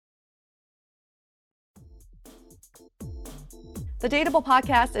The Dateable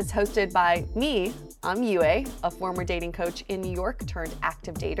podcast is hosted by me. I'm Yue, a former dating coach in New York turned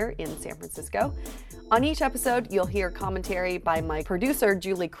active dater in San Francisco. On each episode, you'll hear commentary by my producer,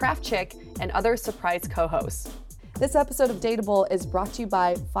 Julie Krafchick, and other surprise co-hosts. This episode of Dateable is brought to you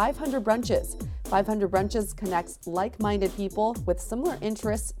by 500 Brunches. 500 Brunches connects like-minded people with similar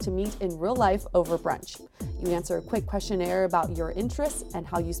interests to meet in real life over brunch. You answer a quick questionnaire about your interests and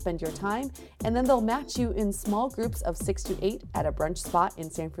how you spend your time, and then they'll match you in small groups of 6 to 8 at a brunch spot in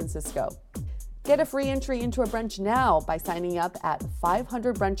San Francisco. Get a free entry into a brunch now by signing up at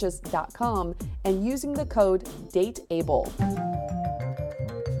 500brunches.com and using the code DATEABLE.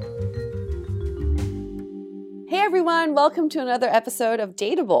 Hey everyone, welcome to another episode of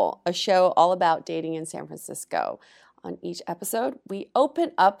Dateable, a show all about dating in San Francisco. On each episode, we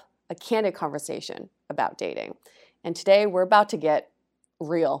open up a candid conversation about dating. And today we're about to get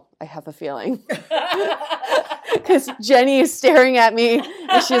real, I have a feeling. Because Jenny is staring at me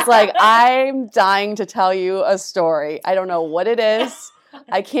and she's like, I'm dying to tell you a story. I don't know what it is.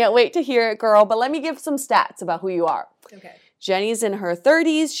 I can't wait to hear it, girl. But let me give some stats about who you are. Okay. Jenny's in her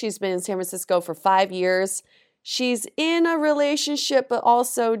 30s. She's been in San Francisco for 5 years. She's in a relationship, but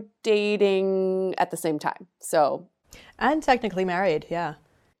also dating at the same time. And technically married, yeah.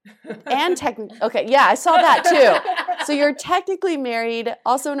 Okay, yeah, I saw that too. So you're technically married,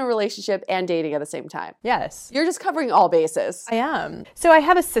 also in a relationship, and dating at the same time. Yes. You're just covering all bases. I am. So I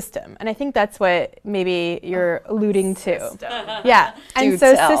have a system, and I think that's what maybe you're alluding to. Yeah. And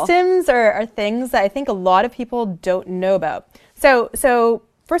so systems are things that I think a lot of people don't know about. So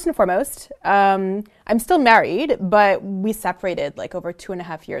first and foremost, I'm still married, but we separated like over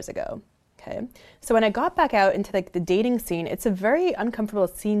 2.5 years ago. Okay. So when I got back out into like the dating scene, it's a very uncomfortable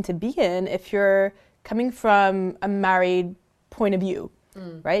scene to be in if you're coming from a married point of view,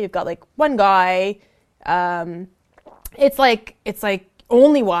 right? You've got like one guy. It's like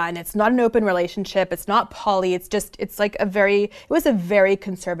only one. It's not an open relationship. It's not poly. It was a very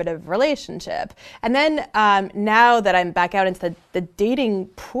conservative relationship. And then now that I'm back out into the dating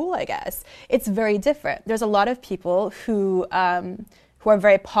pool, I guess, it's very different. There's a lot of people who are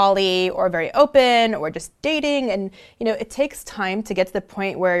very poly or very open or just dating. And, it takes time to get to the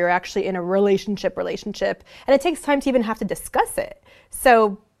point where you're actually in a relationship. And it takes time to even have to discuss it.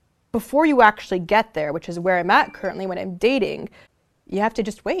 So before you actually get there, which is where I'm at currently when I'm dating, you have to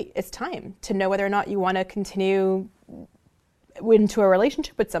just wait. It's time to know whether or not you want to continue into a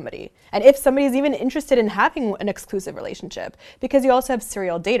relationship with somebody. And if somebody's even interested in having an exclusive relationship, because you also have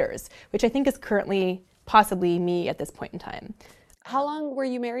serial daters, which I think is currently possibly me at this point in time. How long were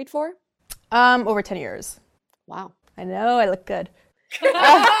you married for? Over 10 years. Wow. I know, I look good. You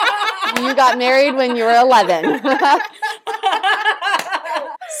got married when you were 11.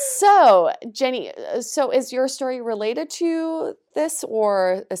 So, Jenny, is your story related to this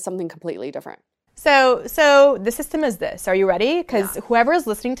or is something completely different? So the system is this. Are you ready? Because whoever is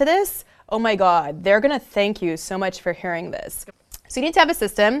listening to this, oh my God, they're going to thank you so much for hearing this. So you need to have a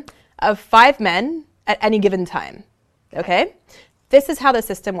system of 5 men at any given time. Okay? This is how the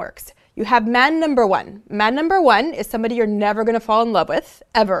system works. You have man number 1. Man number 1 is somebody you're never going to fall in love with,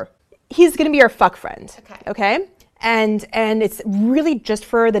 ever. He's going to be your fuck friend. Okay? And it's really just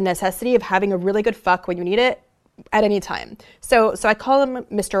for the necessity of having a really good fuck when you need it at any time. So I call him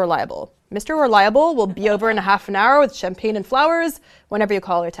Mr. Reliable. Mr. Reliable will be over in a half an hour with champagne and flowers whenever you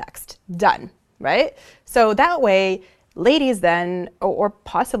call or text. Done, right? So that way, ladies then, or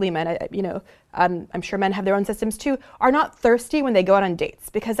possibly men, I'm sure men have their own systems too, are not thirsty when they go out on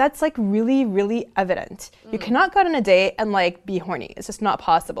dates, because that's like really, really evident. You cannot go out on a date and like be horny. It's just not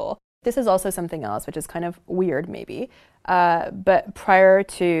possible. This is also something else, which is kind of weird maybe, but prior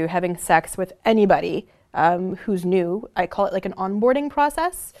to having sex with anybody who's new, I call it like an onboarding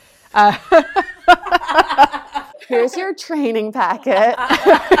process. Here's your training packet.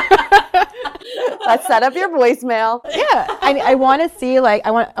 Let's set up your voicemail. Yeah, I want to see I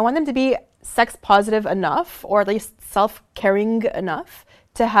want them to be sex positive enough, or at least self-caring enough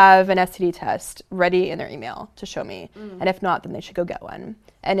to have an STD test ready in their email to show me. And if not, then they should go get one.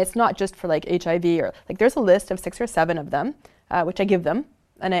 And it's not just for like HIV or there's a list of 6 or 7 of them, which I give them,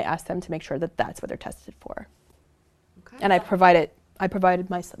 and I ask them to make sure that that's what they're tested for. Okay. And I provided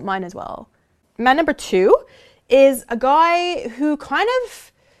mine as well. Man number 2 is a guy who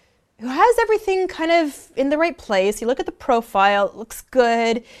has everything kind of in the right place. You look at the profile, it looks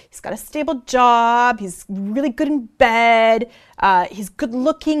good. He's got a stable job. He's really good in bed. He's good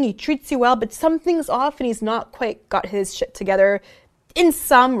looking. He treats you well, but something's off and he's not quite got his shit together in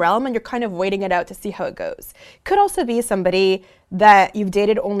some realm, and you're kind of waiting it out to see how it goes. Could also be somebody that you've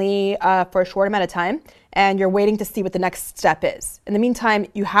dated only for a short amount of time, and you're waiting to see what the next step is. In the meantime,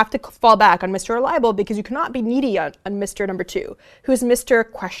 you have to fall back on Mr. Reliable because you cannot be needy on Mr. Number 2, who's Mr.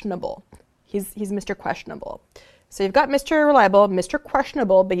 Questionable. He's Mr. Questionable. So you've got Mr. Reliable, Mr.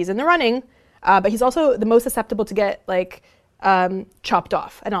 Questionable, but he's in the running, but he's also the most susceptible to get like chopped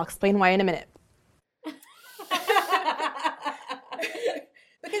off, and I'll explain why in a minute.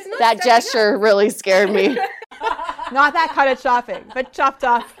 That gesture really scared me. Not that kind of chopping, but chopped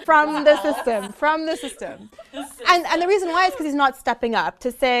off from the system. And the reason why is because he's not stepping up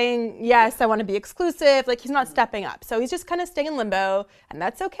to saying, yes, I want to be exclusive. Like, he's not stepping up. So he's just kind of staying in limbo, and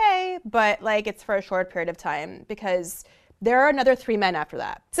that's okay. But like, it's for a short period of time because there are another 3 men after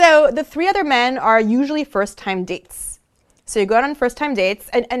that. So the 3 other men are usually first-time dates. So you go out on first-time dates.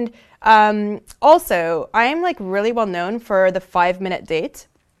 And also, I'm like really well known for the 5-minute date.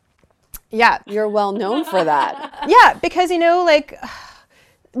 Yeah. You're well known for that. Yeah, because, you know, like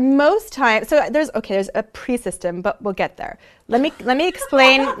most times, so there's a pre-system, but we'll get there. Let me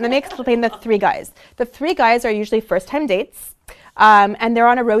explain the 3 guys. The 3 guys are usually first-time dates, and they're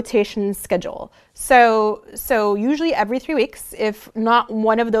on a rotation schedule. So usually every 3 weeks, if not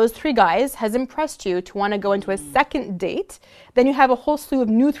one of those 3 guys has impressed you to want to go into a second date, then you have a whole slew of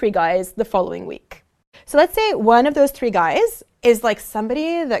new 3 guys the following week. So let's say one of those 3 guys is like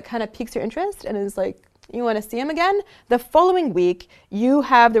somebody that kind of piques your interest and is like, you want to see him again. The following week, you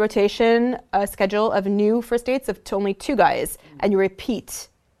have the rotation schedule of new first dates of only 2 guys, and you repeat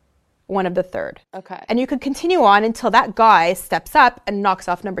one of the third. Okay. And you could continue on until that guy steps up and knocks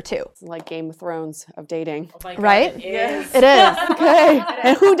off number 2. It's like Game of Thrones of dating. Oh my God, right? It is. It is. Okay.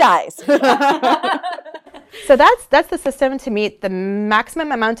 And who dies? So that's the system to meet the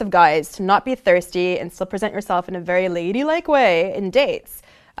maximum amount of guys, to not be thirsty and still present yourself in a very ladylike way in dates.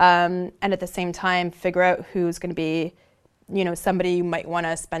 And at the same time, figure out who's going to be, you know, somebody you might want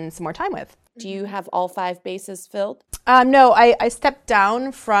to spend some more time with. Do you have all 5 bases filled? No, I stepped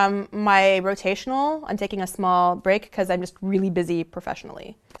down from my rotational. I'm taking a small break because I'm just really busy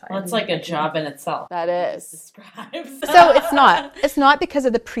professionally. Well, it's like a job in itself. That is. Describes. So it's not. It's not because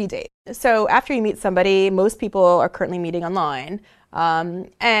of the pre-date. So after you meet somebody, most people are currently meeting online.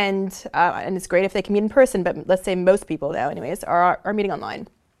 And it's great if they can meet in person, but let's say most people now anyways are meeting online.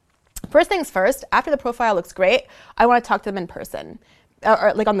 First things first, after the profile looks great, I want to talk to them in person.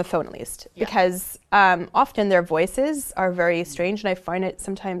 Or like on the phone at least, because often their voices are very strange, and I find it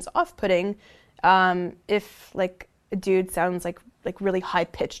sometimes off-putting if like a dude sounds like really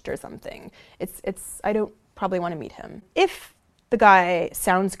high-pitched or something. I don't probably want to meet him. If the guy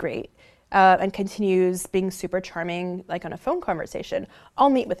sounds great and continues being super charming, like on a phone conversation,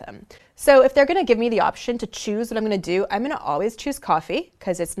 I'll meet with him. So if they're going to give me the option to choose what I'm going to do, I'm going to always choose coffee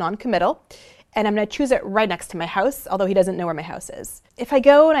because it's non-committal. And I'm going to choose it right next to my house, although he doesn't know where my house is. If I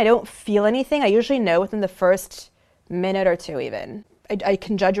go and I don't feel anything, I usually know within the first minute or 2 even. I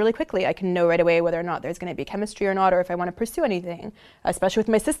can judge really quickly. I can know right away whether or not there's going to be chemistry or not, or if I want to pursue anything. Especially with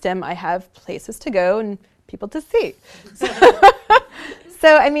my system, I have places to go and people to see.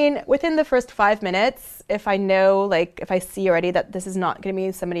 So, I mean, within the first 5 minutes, if I know, like, if I see already that this is not going to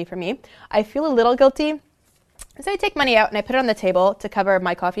be somebody for me, I feel a little guilty. So I take money out and I put it on the table to cover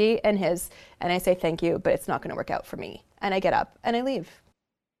my coffee and his, and I say thank you, but it's not going to work out for me. And I get up and I leave.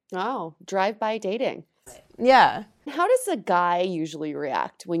 Oh, drive-by dating. Yeah. How does a guy usually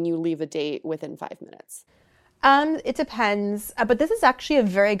react when you leave a date within 5 minutes? It depends, but this is actually a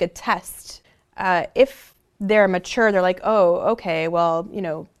very good test. If they're mature, they're like, oh, okay, well, you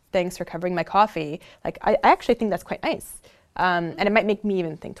know, thanks for covering my coffee. Like, I actually think that's quite nice. And it might make me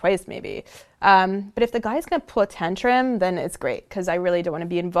even think twice, maybe. But if the guy's going to pull a tantrum, then it's great, because I really don't want to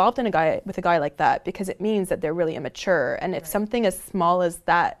be involved with a guy like that, because it means that they're really immature. And if something as small as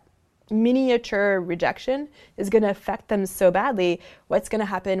that miniature rejection is going to affect them so badly, what's going to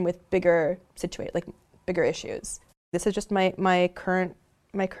happen with bigger issues? This is just my current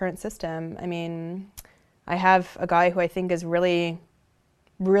system. I mean, I have a guy who I think is really,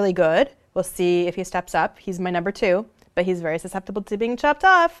 really good. We'll see if he steps up. He's my number 2. But he's very susceptible to being chopped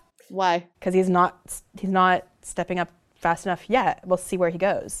off. Why? Because he's not stepping up fast enough yet. We'll see where he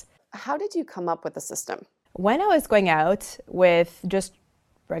goes. How did you come up with the system? When I was going out with just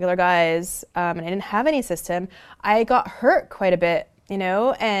regular guys and I didn't have any system, I got hurt quite a bit, you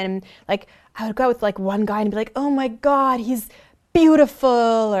know? And like I would go out with like one guy and be like, oh my God, he's beautiful.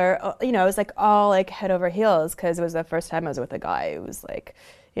 Or, you know, it was like all like head over heels because it was the first time I was with a guy who was like,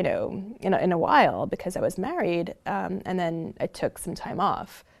 you know, in a while, because I was married, and then I took some time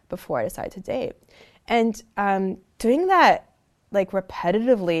off before I decided to date. And doing that like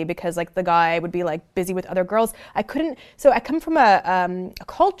repetitively because like the guy would be like busy with other girls. I come from a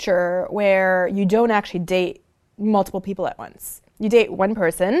culture where you don't actually date multiple people at once. You date one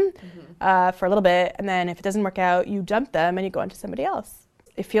person for a little bit, and then if it doesn't work out, you dump them and you go on to somebody else.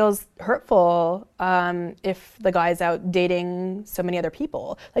 It feels hurtful if the guy's out dating so many other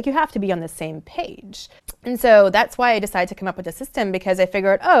people. Like, you have to be on the same page. And so that's why I decided to come up with a system, because I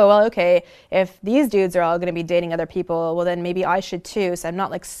figured, oh, well, okay, if these dudes are all going to be dating other people, well, then maybe I should too, so I'm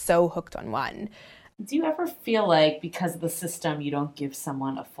not like so hooked on one. Do you ever feel like because of the system you don't give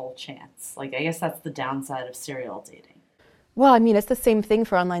someone a full chance? Like, I guess that's the downside of serial dating. Well, I mean, it's the same thing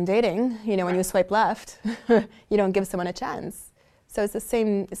for online dating. You know, when you swipe left, you don't give someone a chance. So it's the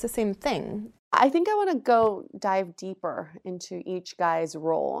same thing. I think I want to dive deeper into each guy's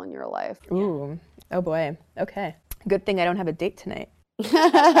role in your life. Ooh, oh boy. Okay. Good thing I don't have a date tonight.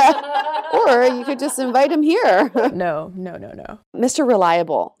 Or you could just invite him here. No. Mr.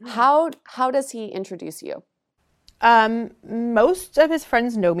 Reliable, how does he introduce you? Most of his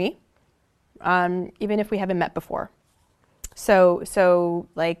friends know me, even if we haven't met before. So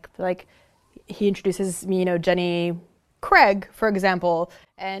like he introduces me, Jenny Craig, for example,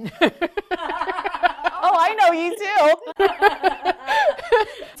 and oh, I know you too.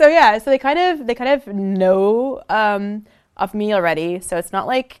 So they kind of know of me already. So it's not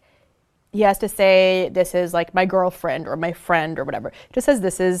like he has to say this is like my girlfriend or my friend or whatever. It just says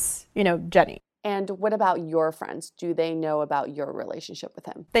this is, Jenny. And what about your friends? Do they know about your relationship with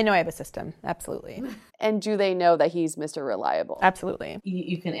him? They know I have a system, absolutely. And do they know that he's Mr. Reliable? Absolutely.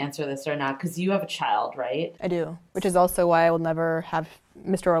 You can answer this or not, because you have a child, right? I do, which is also why I will never have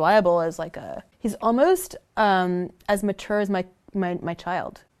Mr. Reliable as he's almost as mature as my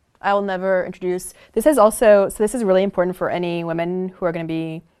child. I will never introduce, this is really important for any women who are going to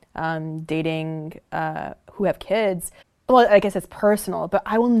be dating, who have kids. Well, I guess it's personal, but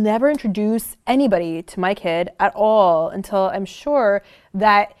I will never introduce anybody to my kid at all until I'm sure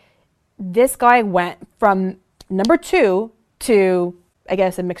that this guy went from number 2 to, I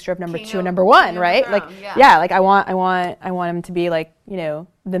guess, a mixture of number 2 and number 1, right? I want him to be like, the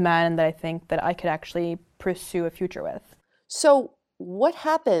man that I think that I could actually pursue a future with. So what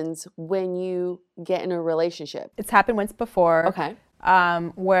happens when you get in a relationship? It's happened once before. Okay.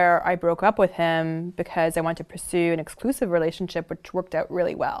 Where I broke up with him because I wanted to pursue an exclusive relationship, which worked out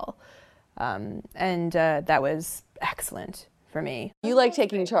really well. And that was excellent for me. You like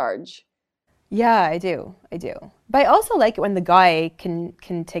taking charge? Yeah, I do. But I also like it when the guy can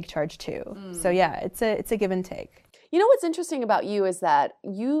take charge too. So yeah, it's a give and take. You know what's interesting about you is that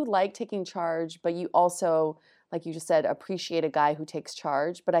you like taking charge, but you also, like you just said, appreciate a guy who takes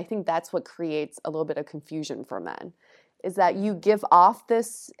charge. But I think that's what creates a little bit of confusion for men. Is that you give off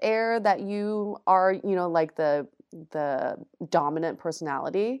this air that you are, like the dominant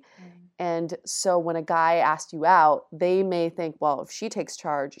personality. And so when a guy asks you out, they may think, well, if she takes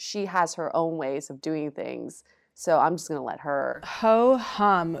charge, she has her own ways of doing things. So I'm just going to let her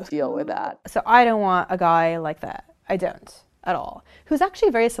deal with that. So I don't want a guy like that. I don't at all. Who's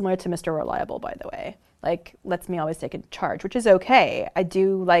actually very similar to Mr. Reliable, by the way. Like, lets me always take charge, which is okay. I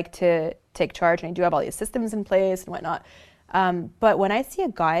do like to take charge, and I do have all these systems in place and whatnot. But when I see a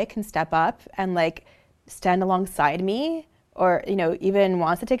guy can step up and like stand alongside me, or even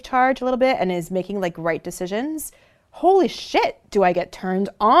wants to take charge a little bit and is making like right decisions, holy shit, do I get turned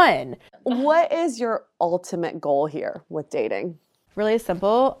on. What is your ultimate goal here with dating? Really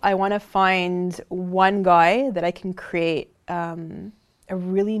simple. I want to find one guy that I can create a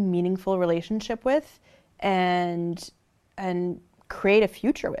really meaningful relationship with and create a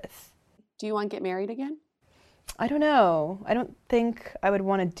future with. Do you want to get married again? I don't know. I don't think I would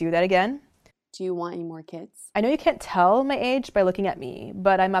want to do that again. Do you want any more kids? I know you can't tell my age by looking at me,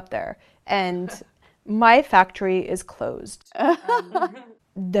 but I'm up there. And my factory is closed.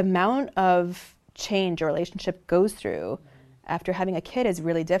 The amount of change a relationship goes through after having a kid is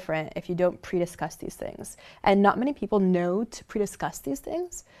really different if you don't pre-discuss these things. And not many people know to pre-discuss these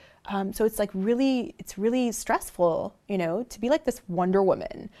things. So it's really stressful, to be like this Wonder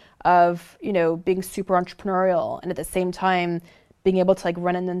Woman of, being super entrepreneurial and at the same time being able to like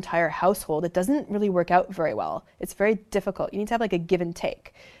run an entire household. It doesn't really work out very well. It's very difficult. You need to have like a give and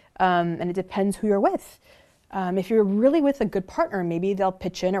take. And it depends who you're with. If you're really with a good partner, maybe they'll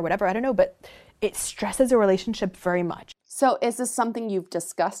pitch in or whatever, I don't know, but it stresses a relationship very much. So is this something you've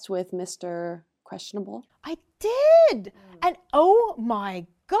discussed with Mr. Questionable? I did. And oh my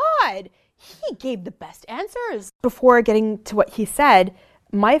God, he gave the best answers. Before getting to what he said,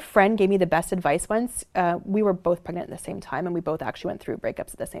 my friend gave me the best advice once. We were both pregnant at the same time, and we both actually went through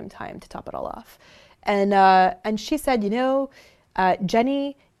breakups at the same time to top it all off. And she said,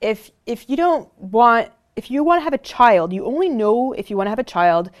 Jenny, if you want to have a child, you only know if you want to have a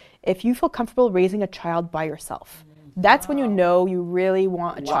child if you feel comfortable raising a child by yourself. That's when you know you really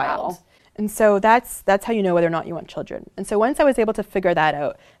want a child. And so that's how you know whether or not you want children. And so once I was able to figure that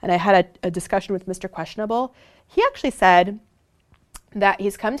out, and I had a discussion with Mr. Questionable, he actually said that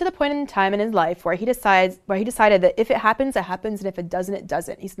he's come to the point in time in his life where he decided that if it happens, it happens, and if it doesn't, it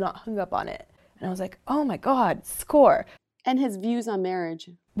doesn't. He's not hung up on it. And I was like, oh my God, score. And his views on marriage.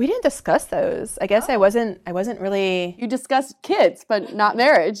 We didn't discuss those. I guess I wasn't really. You discussed kids, but not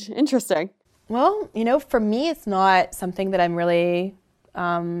marriage. Interesting. Well, for me, it's not something that I'm really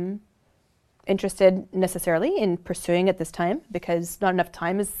interested necessarily in pursuing at this time, because not enough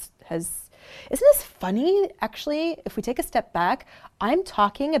time has. Isn't this funny, actually? If we take a step back, I'm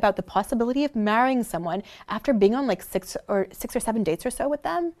talking about the possibility of marrying someone after being on like six or 7 dates or so with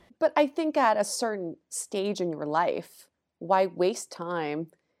them. But I think at a certain stage in your life, why waste time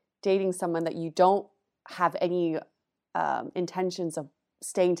dating someone that you don't have any intentions of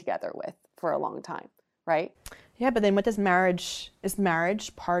staying together with for a long time, right? Yeah, but then is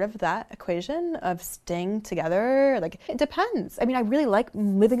marriage part of that equation of staying together? Like, it depends. I mean, I really like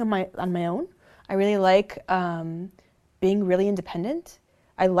living on my own. I really like being really independent.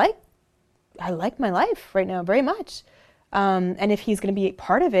 I like my life right now very much. And if he's going to be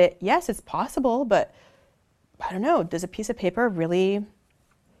part of it, yes, it's possible, but I don't know, does a piece of paper really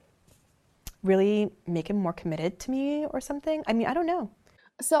make him more committed to me or something? I mean, I don't know.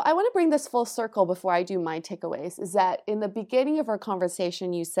 So I want to bring this full circle before I do my takeaways, is that in the beginning of our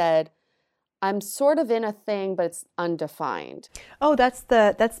conversation, you said, I'm sort of in a thing, but it's undefined. Oh, that's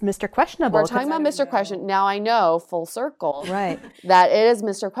Mr. Questionable. We're talking about Mr. Question. Now I know, full circle, right, that it is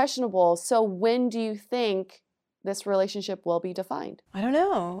Mr. Questionable. So when do you think this relationship will be defined? I don't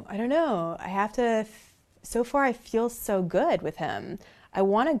know. I have to, so far I feel so good with him. I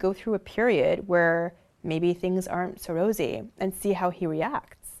want to go through a period where maybe things aren't so rosy and see how he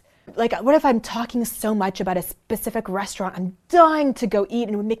reacts. Like, what if I'm talking so much about a specific restaurant I'm dying to go eat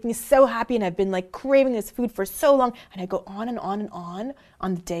and it would make me so happy, and I've been like craving this food for so long, and I go on and on and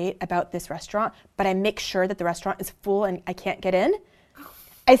on the date about this restaurant, but I make sure that the restaurant is full and I can't get in?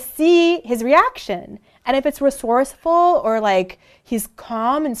 I see his reaction. And if it's resourceful or like he's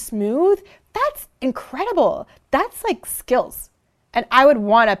calm and smooth, that's incredible. That's like skills. And I would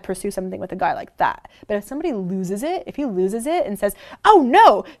want to pursue something with a guy like that. But if he loses it and says, oh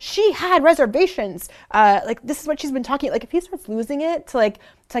no, she had reservations, like this is what she's been talking, like if he starts losing it to like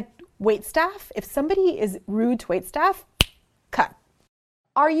wait staff, if somebody is rude to wait staff, cut.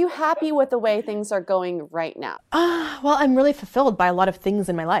 Are you happy with the way things are going right now? Well, I'm really fulfilled by a lot of things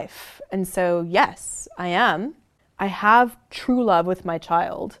in my life. And so, yes, I am. I have true love with my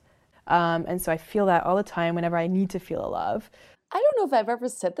child. And so I feel that all the time whenever I need to feel a love. I don't know if I've ever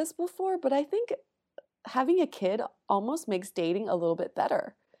said this before, but I think having a kid almost makes dating a little bit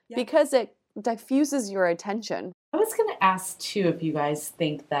better because it diffuses your attention. I was going to ask too if you guys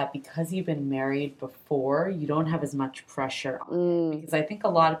think that because you've been married before, you don't have as much pressure on it. Because I think a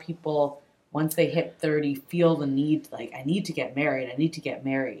lot of people, once they hit 30, feel the need, like, I need to get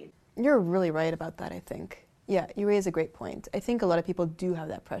married. You're really right about that, I think. Yeah, you raise a great point. I think a lot of people do have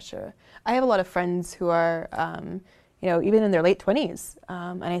that pressure. I have a lot of friends who are, even in their late 20s,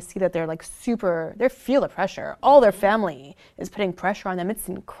 and I see that they're like they feel the pressure. All their family is putting pressure on them. It's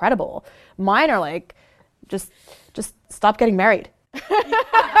incredible. Mine are like, just stop getting married.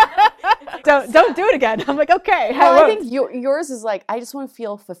 Don't do it again. I'm like, okay. Well, I think yours is like, I just want to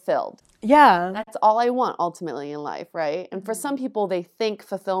feel fulfilled. Yeah. That's all I want ultimately in life, right? And for some people, they think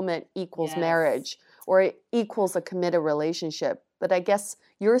fulfillment equals marriage or it equals a committed relationship. But I guess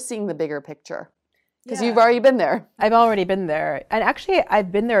you're seeing the bigger picture because you've already been there. I've already been there. And actually,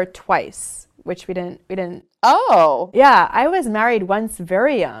 I've been there twice, which we didn't. Oh. Yeah. I was married once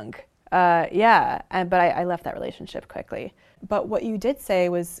very young. But I left that relationship quickly. But what you did say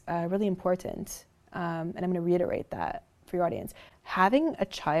was really important, and I'm going to reiterate that for your audience. Having a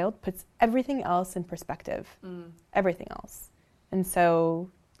child puts everything else in perspective, everything else. And so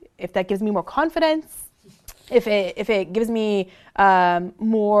if that gives me more confidence, if it gives me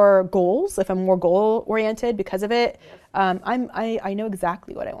more goals, if I'm more goal-oriented because of it, I know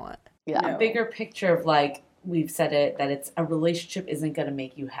exactly what I want. Yeah. A bigger picture of like, we've said it, that it's a relationship isn't going to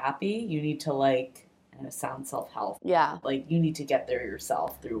make you happy. You need to sound self-help. Yeah. Like you need to get there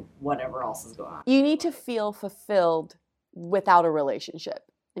yourself through whatever else is going on. You need to feel fulfilled without a relationship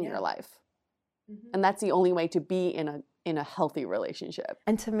in your life. Mm-hmm. And that's the only way to be in a healthy relationship.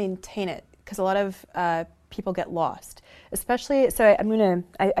 And to maintain it. Because a lot of people get lost, especially. So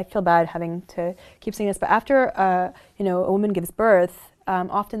I feel bad having to keep saying this, but after a woman gives birth,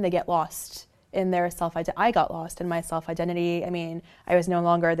 often they get lost in their I got lost in my self-identity. I mean, I was no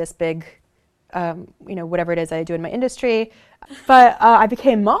longer this big, whatever it is I do in my industry, but I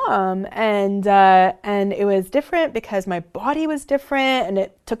became mom, and it was different because my body was different, and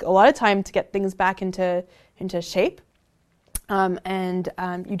it took a lot of time to get things back into shape,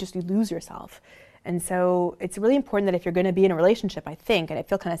 you lose yourself. And so it's really important that if you're going to be in a relationship, I think, and I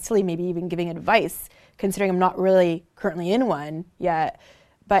feel kind of silly maybe even giving advice, considering I'm not really currently in one yet,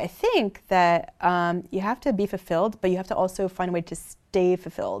 but I think that you have to be fulfilled, but you have to also find a way to stay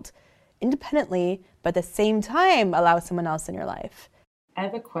fulfilled independently, but at the same time allow someone else in your life. I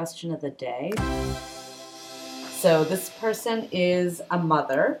have a question of the day. So this person is a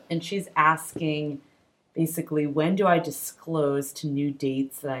mother, and she's asking, basically, when do I disclose to new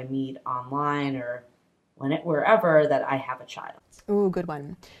dates that I meet online or wherever that I have a child? Ooh, good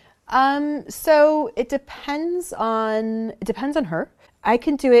one. So it depends on her. I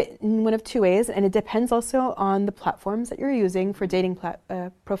can do it in one of two ways, and it depends also on the platforms that you're using for dating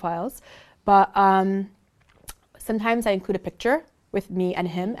profiles. But sometimes I include a picture with me and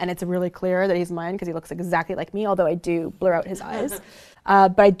him, and it's really clear that he's mine because he looks exactly like me, although I do blur out his eyes.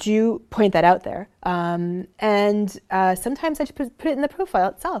 But I do point that out there. And sometimes I just put it in the profile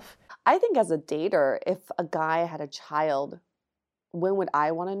itself. I think as a dater, if a guy had a child, when would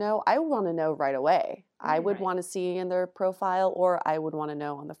I want to know? I would want to know right away. I would want to see in their profile, or I would want to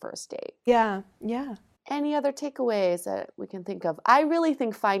know on the first date. Yeah. Any other takeaways that we can think of? I really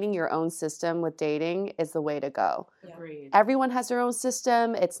think finding your own system with dating is the way to go. Agreed. Everyone has their own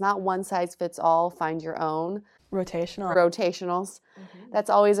system. It's not one size fits all. Find your own. Rotationals.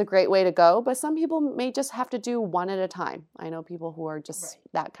 That's always a great way to go, but some people may just have to do one at a time. I know people who are just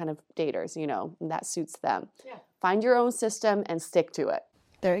that kind of daters, and that suits them. Yeah. Find your own system and stick to it.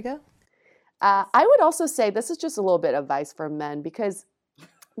 There you go. I would also say this is just a little bit of advice for men, because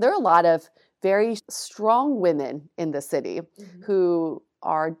there are a lot of very strong women in the city who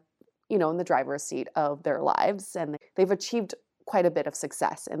are, in the driver's seat of their lives, and they've achieved quite a bit of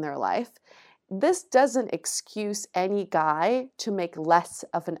success in their life. This doesn't excuse any guy to make less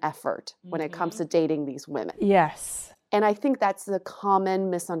of an effort when it comes to dating these women. Yes. And I think that's the common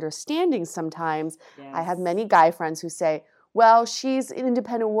misunderstanding sometimes. Yes. I have many guy friends who say, well, she's an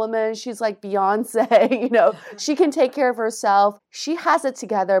independent woman. She's like Beyonce, she can take care of herself. She has it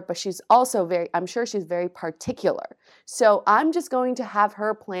together, but she's also I'm sure she's very particular. So I'm just going to have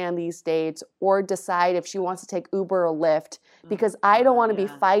her plan these dates or decide if she wants to take Uber or Lyft, because I don't want to be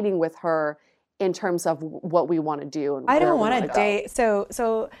fighting with her in terms of what we want to do. And I don't want to date.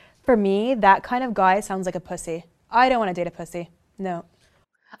 So for me, that kind of guy sounds like a pussy. I don't want to date a pussy. No.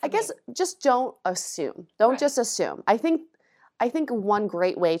 I guess just don't assume. Don't just assume. I think one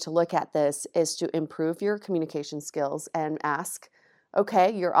great way to look at this is to improve your communication skills and ask,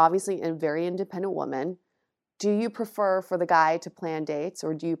 okay, you're obviously a very independent woman. Do you prefer for the guy to plan dates,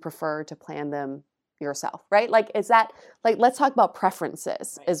 or do you prefer to plan them yourself, right? Let's talk about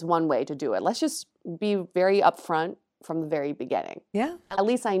preferences is one way to do it. Let's just be very upfront from the very beginning. Yeah. At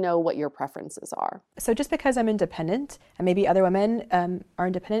least I know what your preferences are. So just because I'm independent, and maybe other women are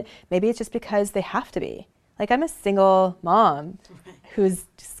independent, maybe it's just because they have to be. Like, I'm a single mom who's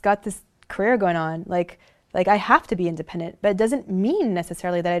just got this career going on. Like I have to be independent, but it doesn't mean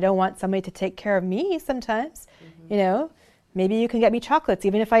necessarily that I don't want somebody to take care of me sometimes, Maybe you can get me chocolates,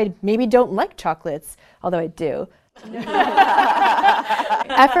 even if I maybe don't like chocolates, although I do.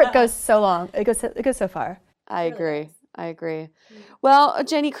 Effort goes so long. It goes so far. I agree. Well,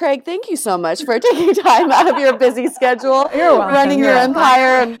 Jenny Craig, thank you so much for taking time out of your busy schedule, running your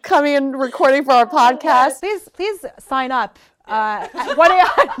empire, and coming and recording for our podcast. Please sign up at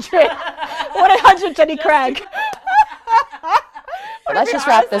 1-800 Jenny Craig. Let's just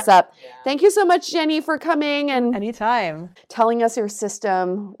wrap this up. Thank you so much, Jenny, for coming and anytime telling us your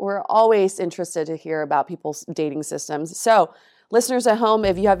system. We're always interested to hear about people's dating systems. So, listeners at home,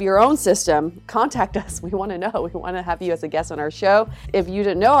 if you have your own system, contact us. We want to know. We want to have you as a guest on our show. If you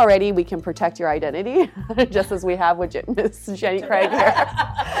didn't know already, we can protect your identity, just as we have with Miss Jenny Craig here.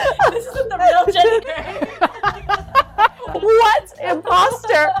 This isn't the real Jenny Craig. What?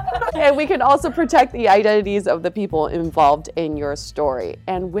 Imposter! And we can also protect the identities of the people involved in your story.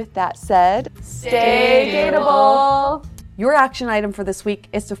 And with that said, stay dateable! Your action item for this week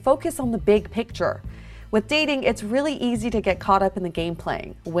is to focus on the big picture. With dating, it's really easy to get caught up in the game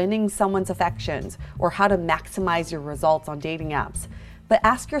playing, winning someone's affections, or how to maximize your results on dating apps. But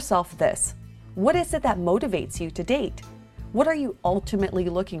ask yourself this: what is it that motivates you to date? What are you ultimately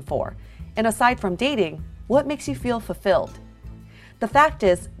looking for? And aside from dating, What makes you feel fulfilled? The fact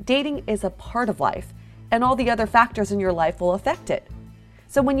is, dating is a part of life, and all the other factors in your life will affect it.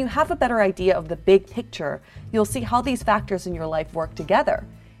 So when you have a better idea of the big picture, you'll see how these factors in your life work together,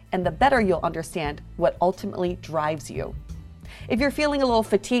 and the better you'll understand what ultimately drives you. If you're feeling a little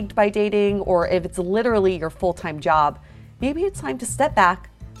fatigued by dating, or if it's literally your full-time job, maybe it's time to step back,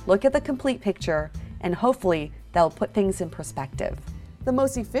 look at the complete picture, and hopefully that'll put things in perspective. The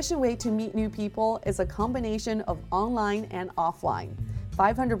most efficient way to meet new people is a combination of online and offline.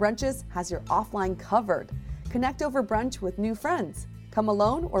 500 Brunches has your offline covered. Connect over brunch with new friends. Come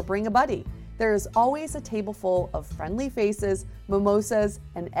alone or bring a buddy. There is always a table full of friendly faces, mimosas,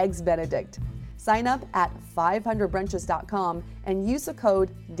 and eggs Benedict. Sign up at 500brunches.com and use the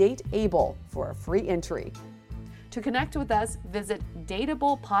code DATEABLE for a free entry. To connect with us, visit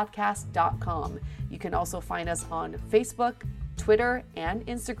dateablepodcast.com. You can also find us on Facebook, Twitter, and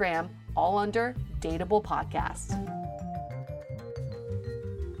Instagram, all under Dateable Podcast.